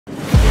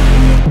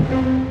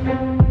Okay,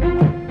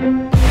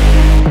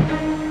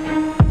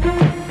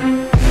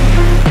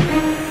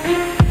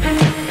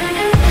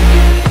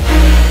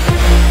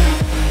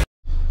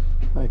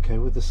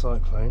 with the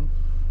Cyclone,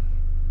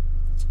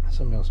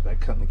 something else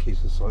about cutting the keys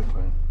for the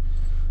Cyclone.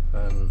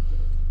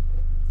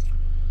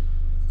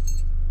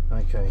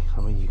 Okay,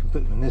 I mean, you can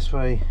put them in this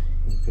way,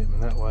 you can put them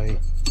in that way,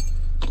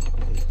 you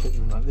can put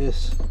them like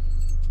this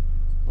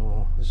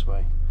or this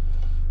way.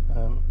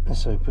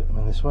 So put them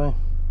in this way.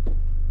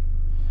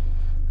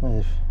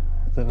 And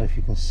I don't know if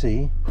you can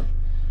see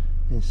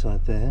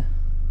inside there,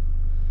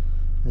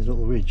 there's a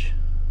little ridge,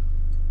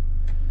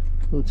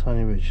 little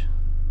tiny ridge.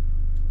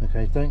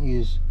 Okay, don't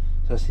use,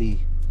 that's the,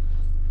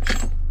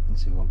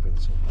 let's see if I can bring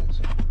this in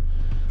closer.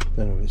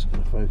 Don't know if it's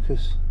going to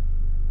focus.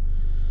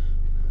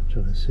 I'm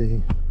trying to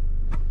see.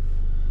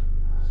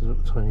 There's a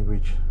little tiny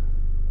ridge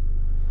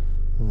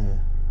in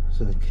there,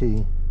 so the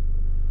key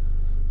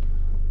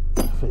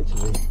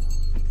effectively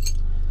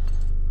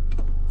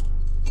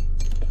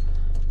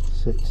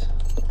sits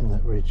in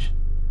that ridge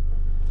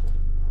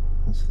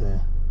that's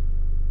there.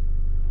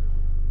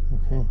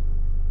 Okay,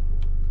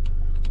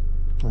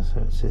 that's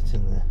how it sits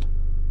in there.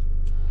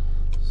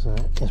 So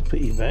let's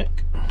put you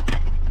back.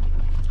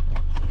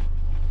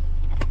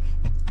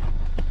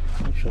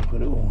 Make sure I've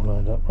got it all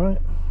lined up right.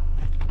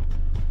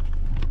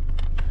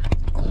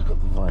 I've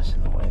got the vice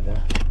in the way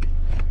there,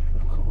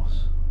 of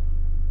course.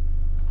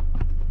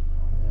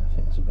 Yeah, I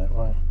think that's about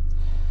right.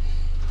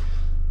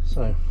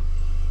 So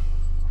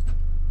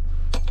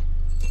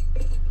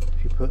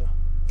if you put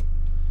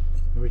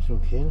the original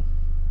key in,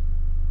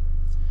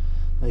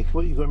 like,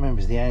 what you've got to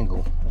remember is the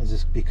angle, is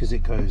this, because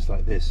it goes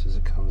like this as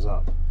it comes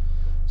up.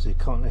 So you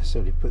can't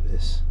necessarily put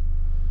this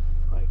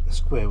like a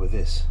square with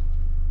this.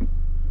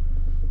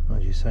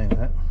 As you're saying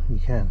that, you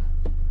can.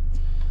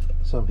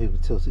 Some people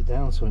tilt it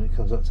down so when it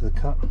comes up to the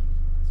cut,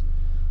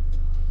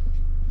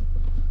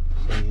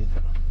 so you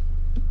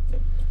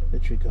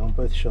literally go on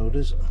both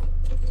shoulders.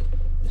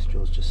 This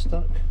jaw's just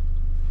stuck.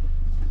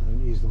 I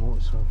haven't used the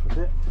mortise one for a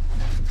bit.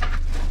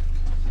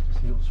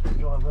 Just a little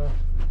screwdriver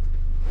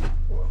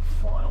or a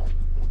file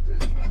will do.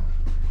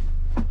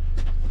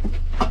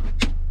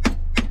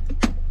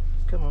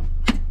 Come on.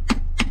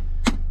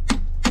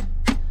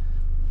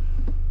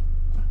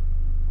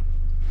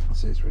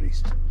 So it's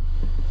released.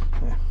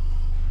 Yeah.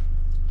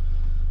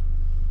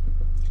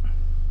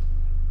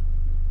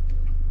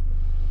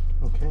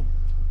 Okay.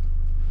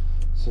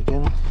 So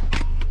again,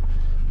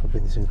 I'll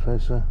bring this in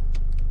closer.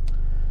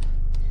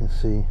 You can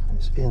see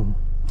it's in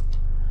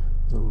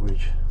the little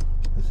ridge.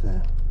 It's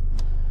there.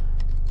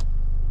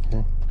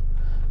 Okay.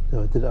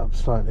 So I did it up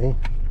slightly,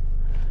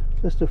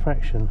 just a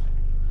fraction.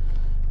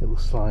 It will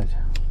slide.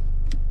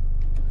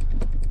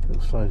 It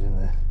will slide in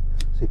there.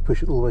 So you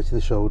push it all the way to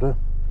the shoulder.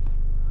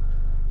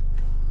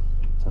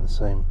 And the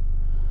same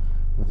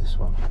with this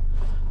one.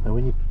 Now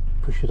when you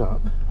push it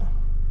up,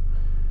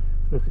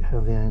 look at how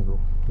the angle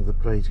of the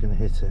blade's going to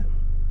hit it.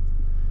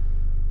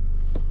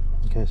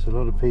 Okay, so a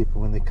lot of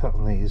people when they cut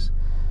on these,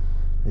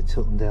 they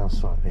tilt them down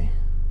slightly.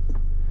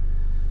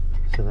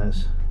 So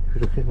that's, if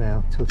you look at it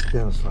now, tilt it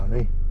down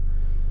slightly,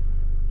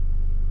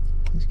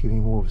 it's giving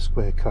you more of a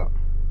square cut.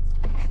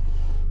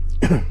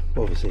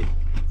 Obviously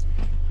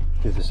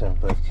do the same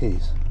with both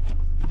keys.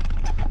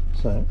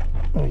 So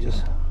let me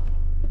just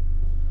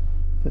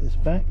put this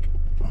back.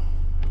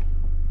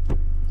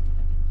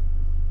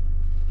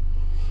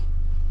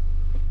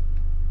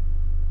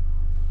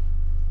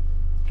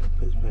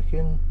 Put this back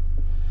in.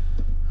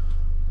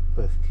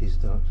 Both keys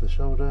down up to the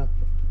shoulder.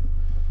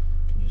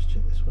 Just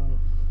check this one.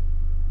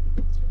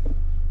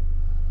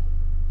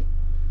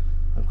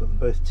 I've got them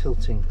both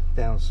tilting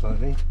down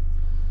slightly,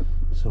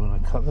 so when I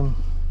cut them,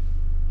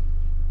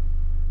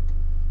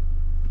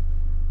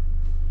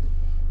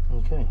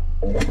 okay,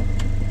 there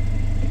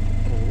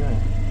we go.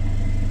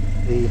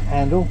 The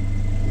handle,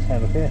 this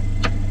handle here,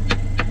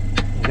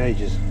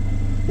 engages.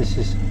 This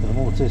is the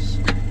mortise.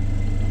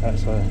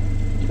 That's how I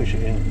push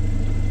it in,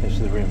 goes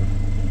to the rim.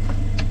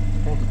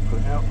 Okay, put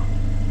it out.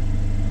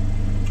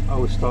 I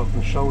will start from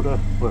the shoulder,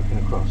 working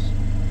across.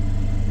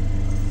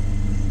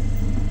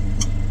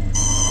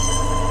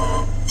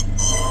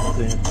 I'm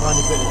doing a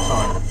tiny bit at a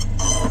time.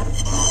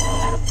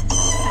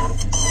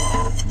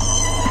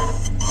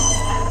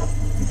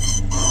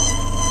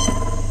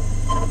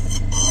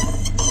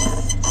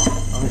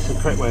 This is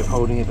the correct way of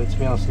holding it, but to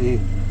be honest with you,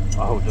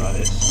 I hold it like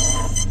this.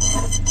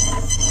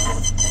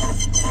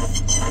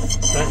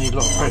 Don't need a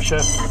lot of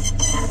pressure.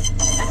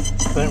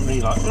 Don't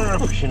really like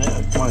pushing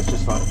it. Mine's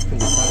just like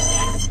finger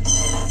touch.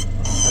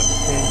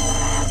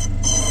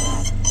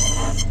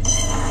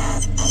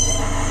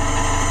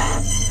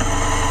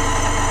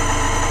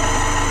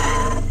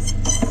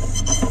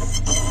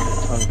 A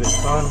tiny bit of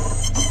time.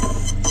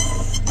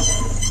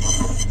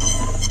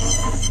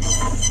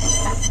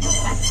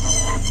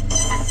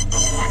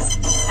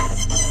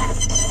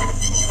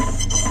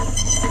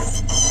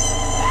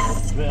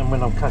 And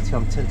when I'm cutting,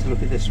 I tend to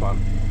look at this one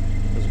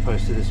as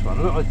opposed to this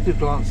one. Look, I do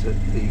glance at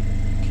the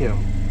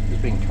kiln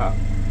that's being cut,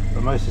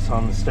 but most of the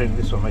time I'm staring at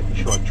this one, making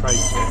sure I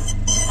trace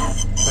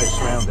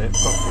around it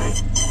properly.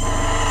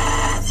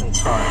 and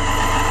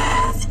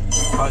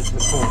tight to the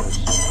corners.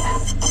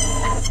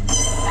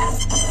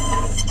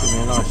 Give me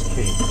a nice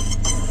key.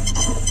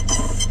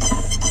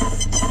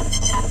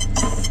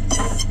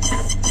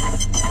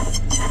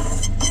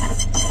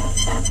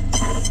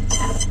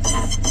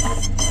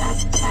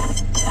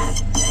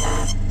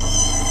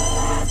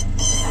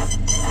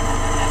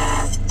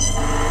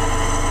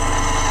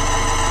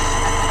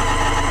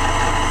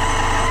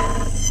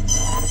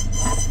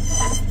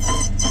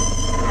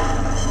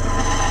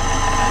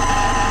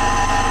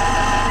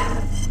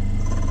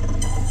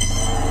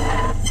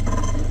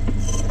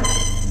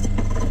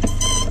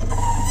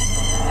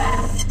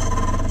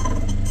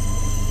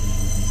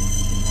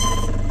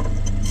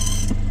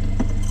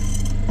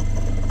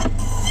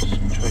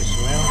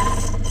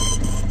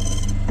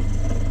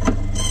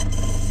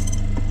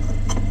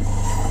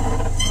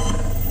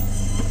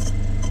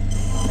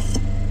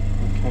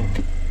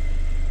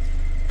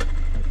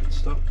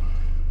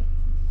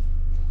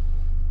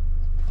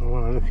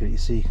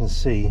 So you can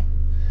see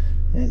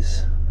it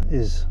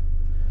is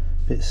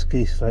a bit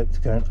ski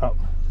sloped going up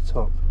the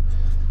top.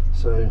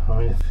 So I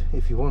mean,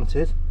 if you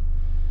wanted,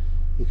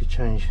 you could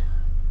change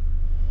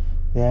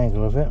the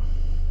angle of it.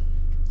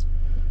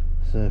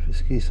 So if it's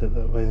ski sloped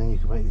that way, then you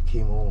can make the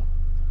key more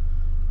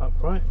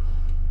upright.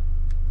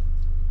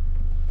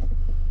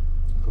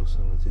 Of course,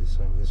 I'm going to do the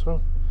same with this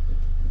one.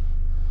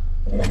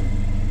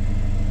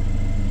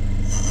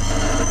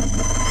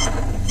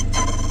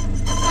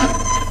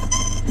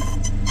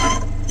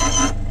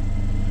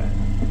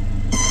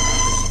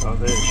 Start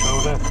there at the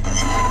shoulder.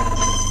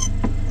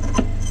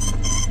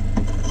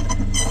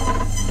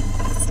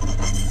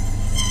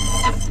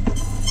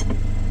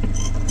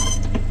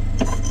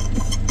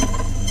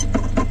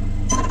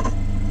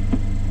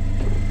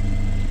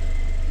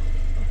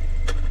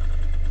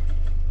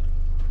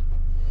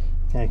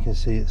 Now you can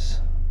see it's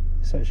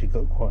actually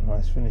got quite a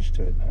nice finish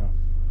to it now.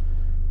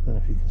 Don't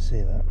know if you can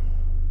see that.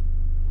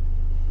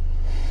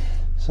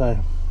 So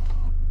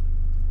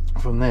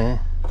from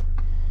there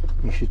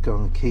you should go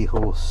on the key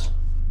horse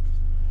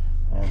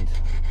and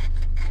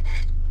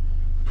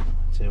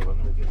tell you what,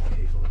 let me get the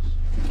key horse.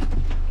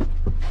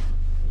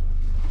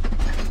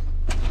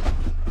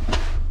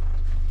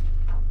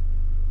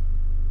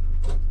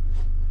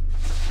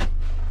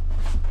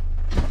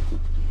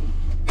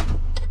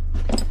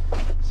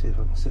 See if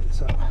I can set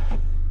this up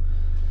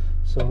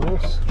somewhere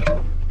else.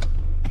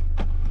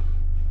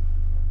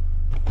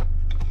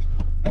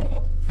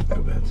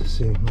 Go back to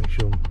see, make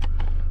sure I'm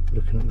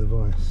looking at the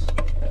vice.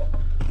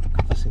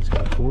 This thing's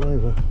going to fall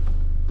over.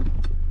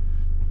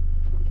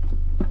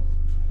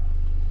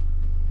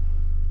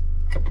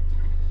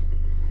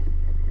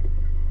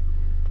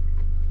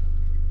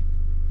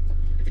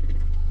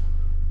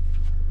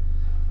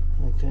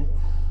 Okay.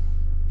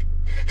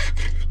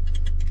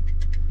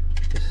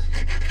 Just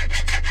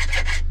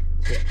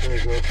take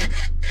those off.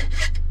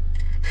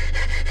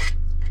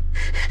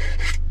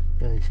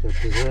 Don't need to go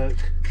berserk.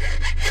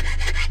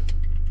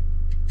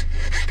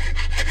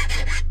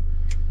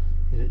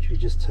 You're literally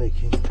just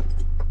taking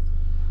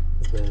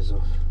the bears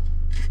off.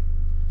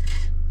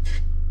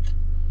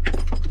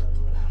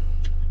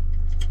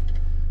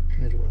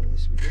 Middle one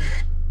needs to be done.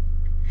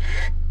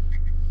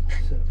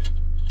 So,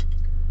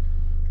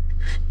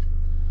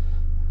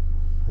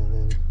 and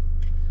then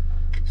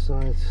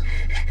sides.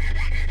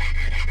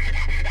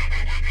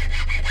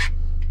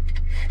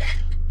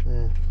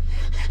 There.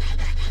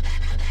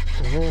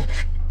 And there.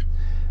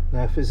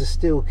 Now if it's a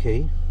steel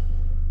key,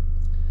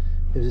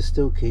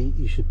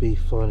 you should be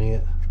filing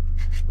it,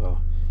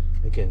 well,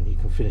 again, you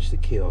can finish the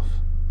key off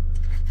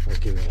by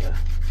giving it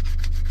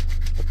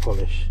a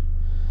polish.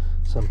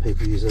 Some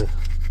people use an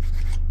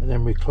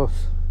emery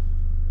cloth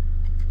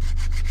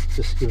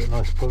just to give it a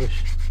nice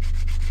polish.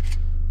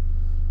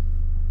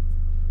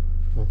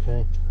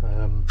 Okay,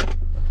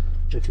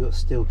 if you've got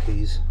steel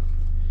keys,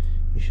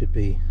 you should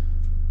be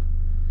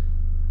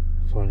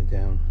filing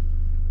down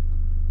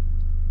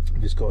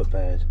if it's got a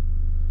bad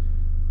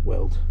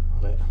weld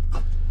on it.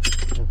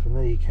 And from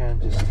there you can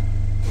just,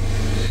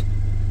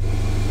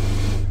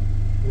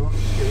 you want to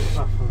get it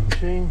up on the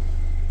machine.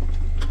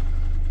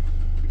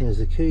 There's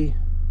the key,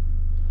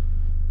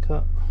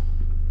 cut,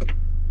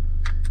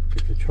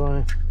 give it a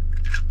try.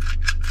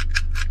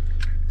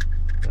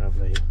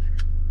 Lovely,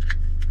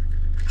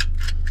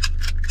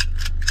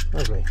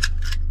 lovely.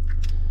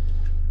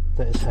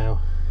 That is how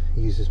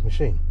you use this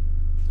machine.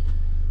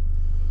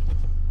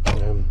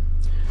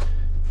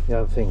 The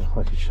other thing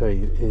I could show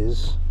you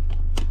is,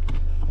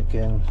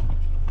 again,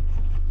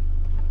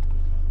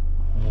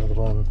 another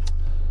one.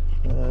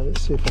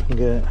 Let's see if I can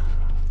get it.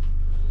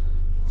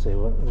 Tell you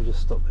what, let me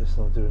just stop this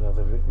and I'll do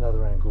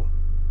another angle.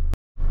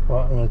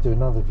 Right, I'm going to do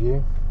another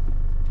view.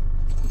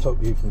 Top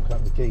view from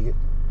cutting the key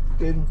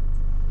in.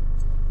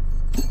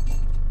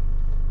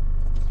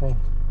 Okay.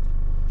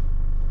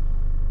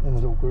 In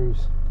the little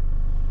grooves.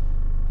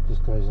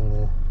 Just goes in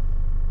there.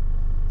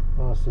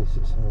 Nicely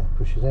sits in there.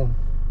 Push it in.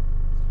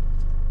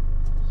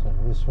 Same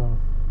with this one.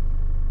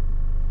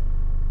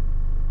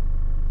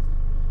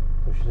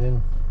 Push it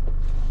in.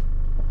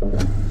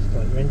 Start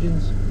your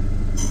engines.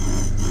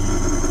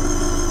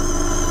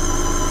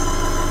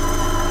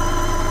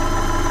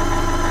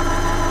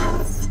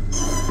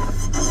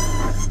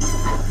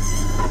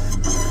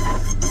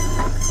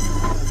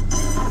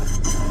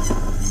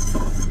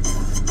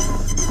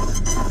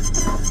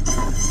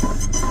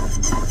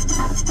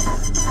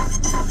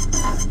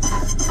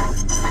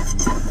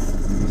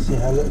 See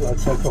how little I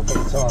take off at a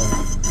time.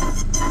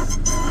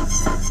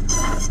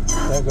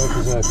 Don't go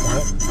berserk on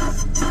it.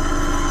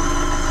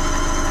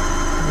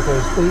 It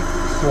goes deep,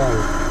 slow.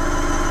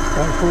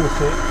 Don't force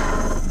it.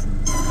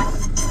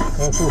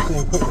 Don't force it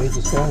in quickly,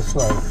 just go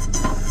slow.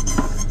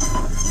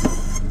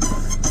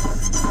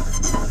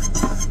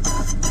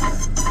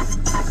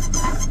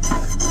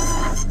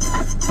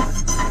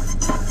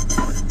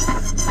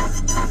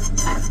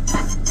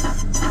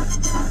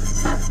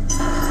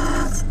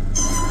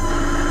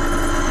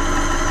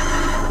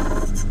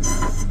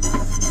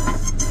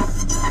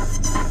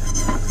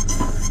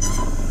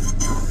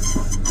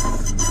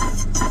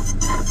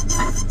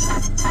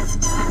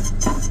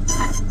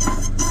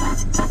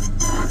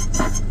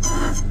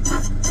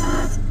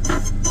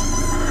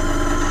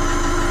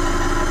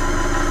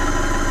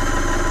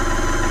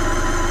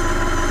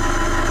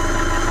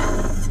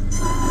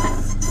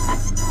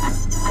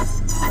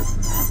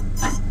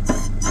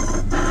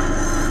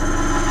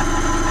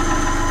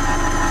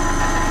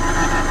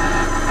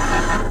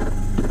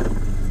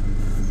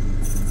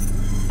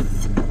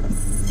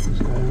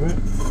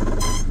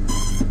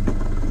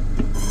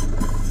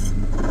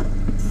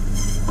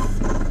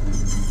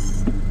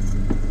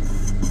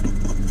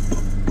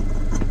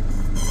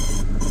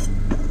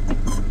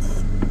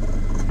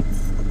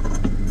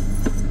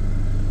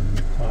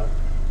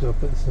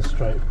 Put this in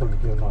straight, it'll probably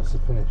give a nicer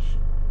finish.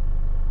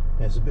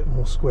 Yeah, it's a bit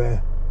more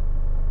square.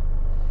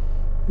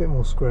 A bit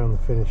more square on the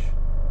finish.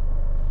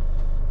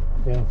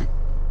 Again,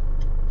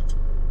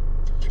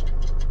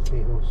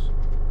 key horse.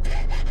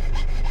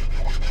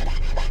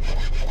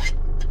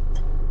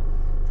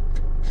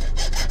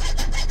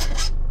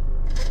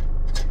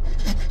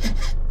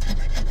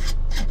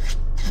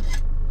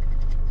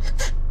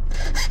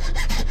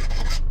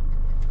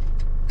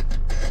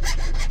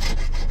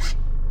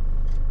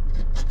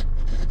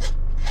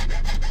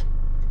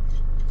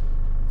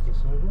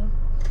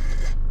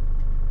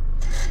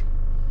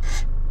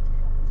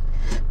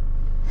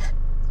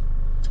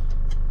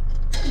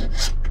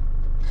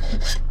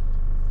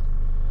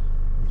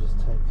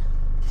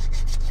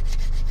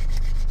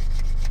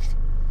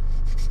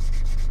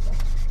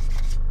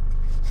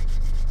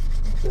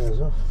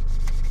 Off.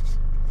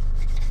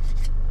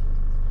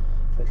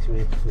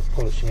 Effectively, just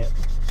polishing it.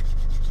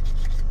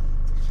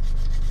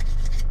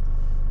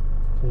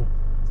 Okay.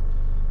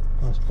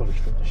 Nice polish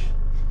finish.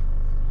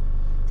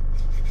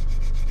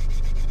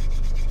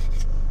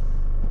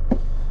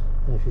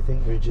 And if you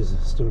think ridges are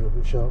still a little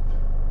bit sharp,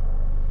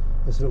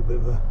 there's a little bit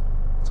of a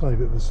tiny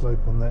bit of a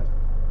slope on that.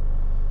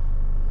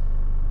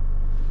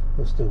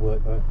 It'll still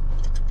work though.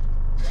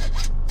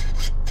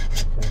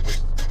 Okay,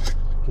 just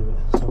give it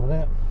some of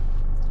that.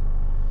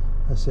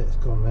 That's it, it's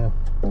gone now.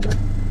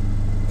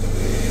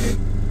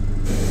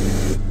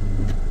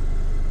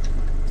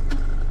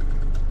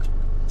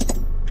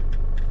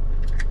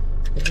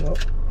 Get it up.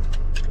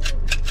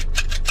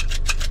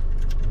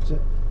 That's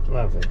it.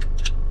 Lovely.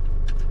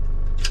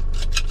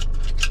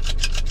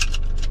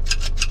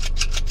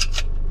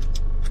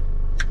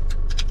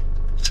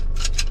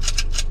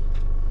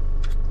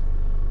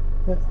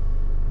 Yeah,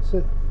 that's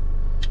it.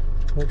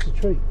 That's a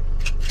treat.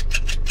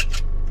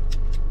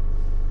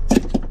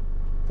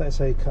 That's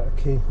how you cut a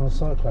key on a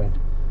Cyclone.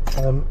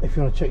 If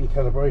you want to check your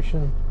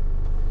calibration,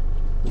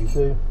 you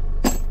do.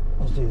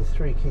 Let's do the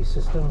 3 key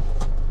system.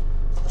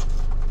 I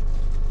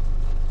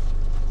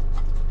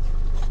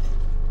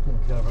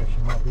think the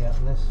calibration might be out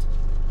in this.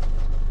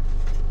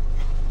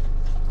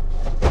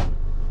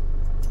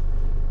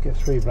 Get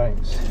 3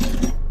 blanks.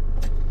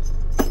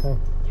 Okay,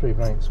 3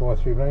 blanks. Why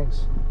 3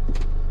 blanks?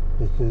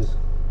 Because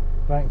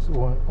blanks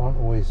aren't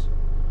always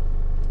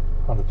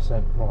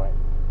 100% right.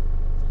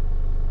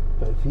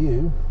 But if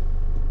you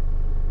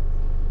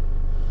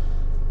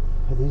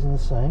put these in the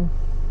same,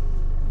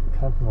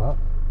 clamp them up,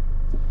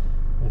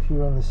 and if you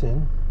run this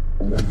in,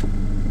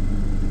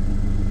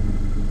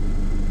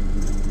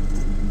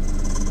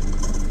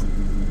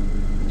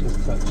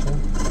 just touching,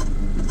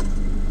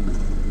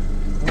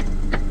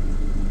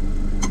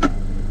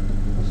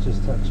 that's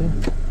just touching,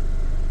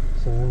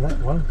 so then that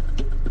one,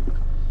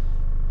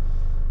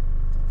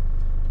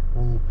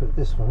 and you put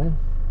this one in,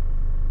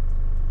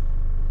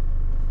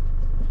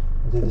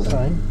 do the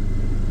same,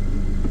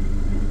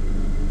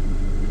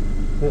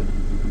 but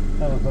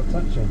that one's not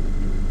touching.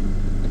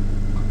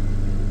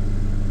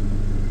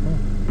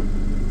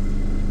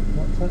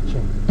 Not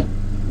touching.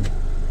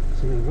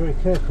 So you're very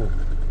careful.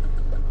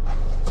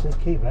 So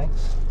key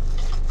blanks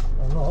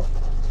are not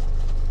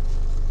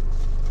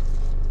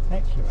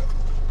accurate.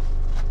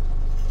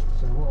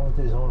 So what I want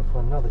to do is I want to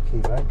find another key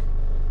blank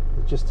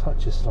that just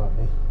touches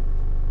slightly.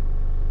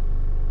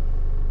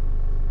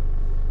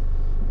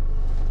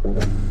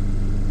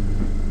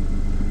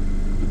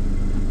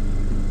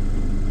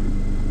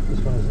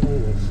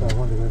 So I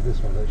wonder whether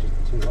this one's actually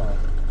too high.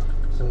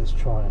 So let's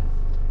try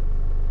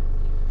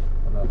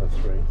another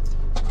 3.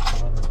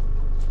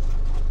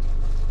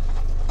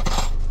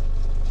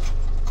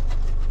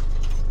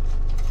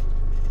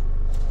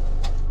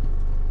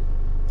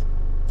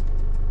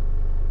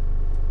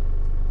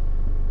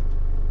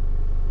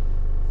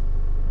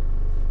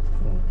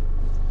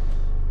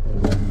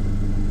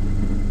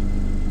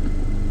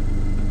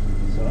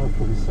 So I'll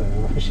probably say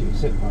I've actually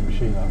set my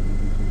machine up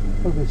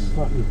probably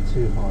slightly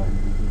too high,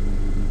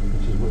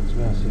 which is what, to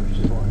be honest, which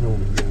is what I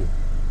normally do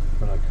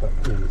when I cut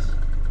keys.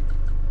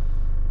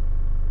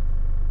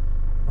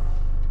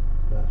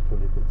 That's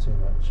probably a bit too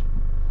much.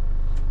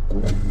 There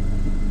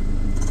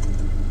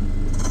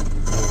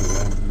we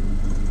go.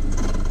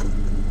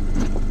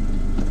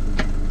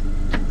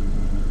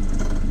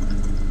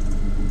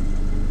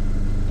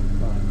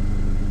 Right.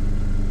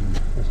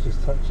 Let's just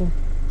touch him.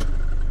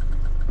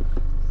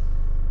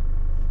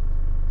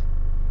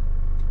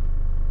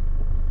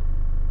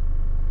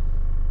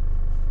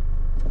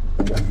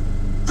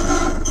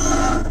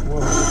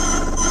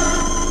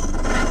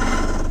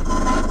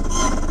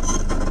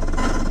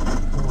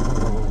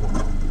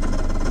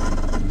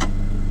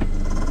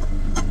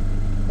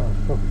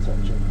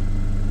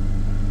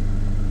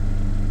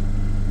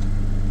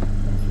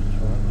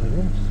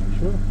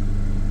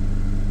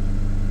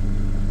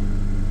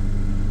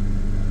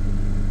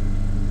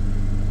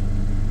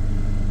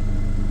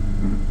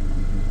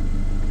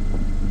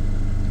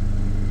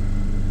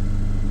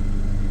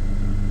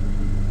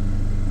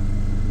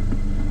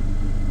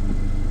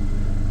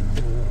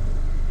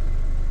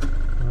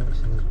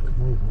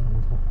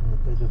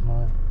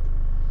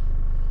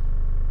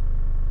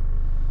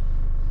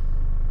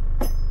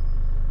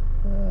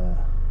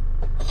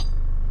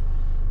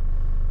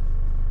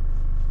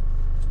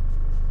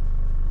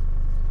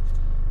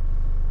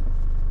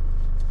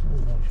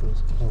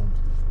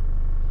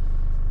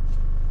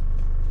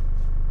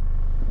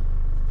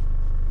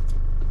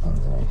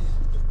 Underneath.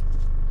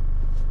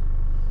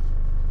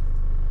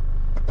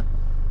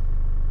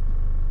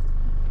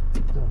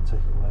 Don't take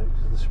it away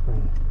because of the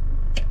spring.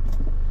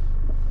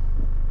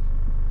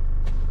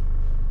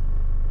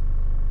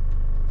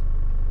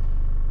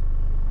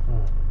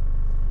 Right.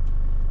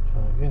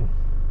 Try again.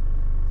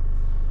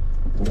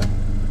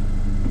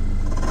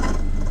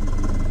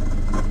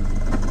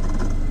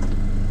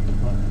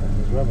 Right, that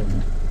was rubbing.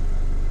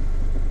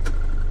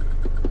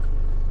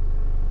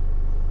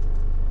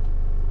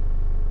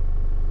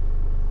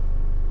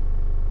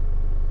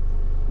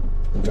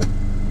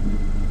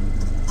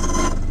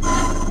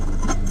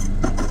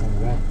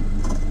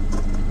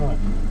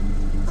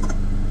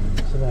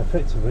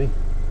 Effectively,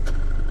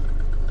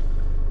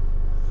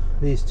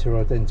 these two are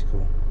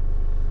identical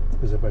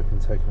because they've both been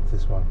taken off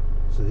this one,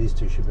 so these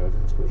two should be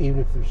identical. Even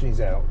if the machine's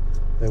out,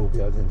 they will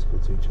be identical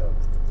to each other.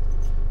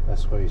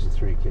 That's why I use the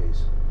 3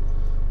 keys.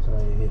 So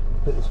now you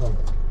put this one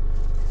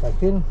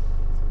back in,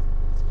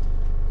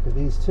 get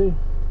these two,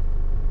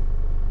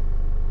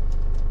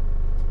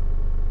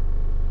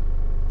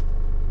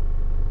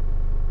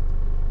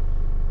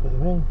 put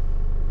them in.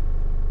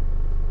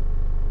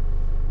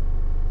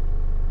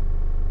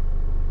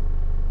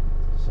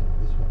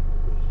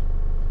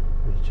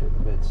 Check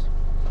the beds.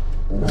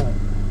 Right.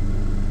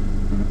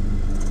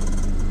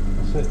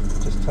 That's it,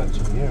 just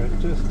touching, you hear it,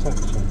 just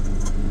touching.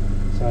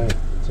 So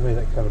to me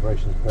that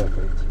calibration is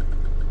perfect.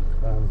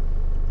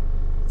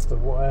 But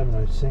what I am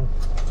noticing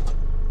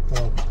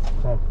while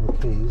clamping the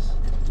keys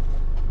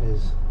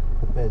is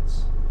the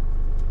beds,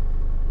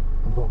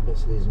 the bottom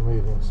bits of these are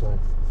moving, so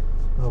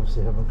I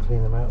obviously haven't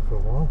cleaned them out for a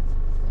while.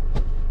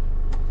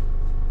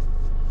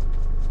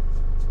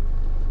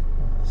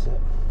 That's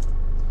it.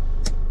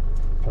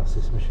 Plus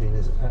this machine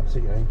is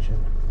absolutely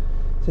ancient.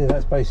 So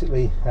that's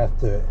basically how to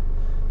do it.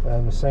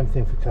 The same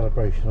thing for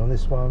calibration on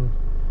this one,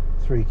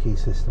 3 key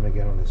system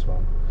again on this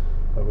one.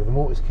 But with the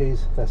mortise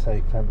keys, that's how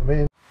you clamp them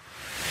in.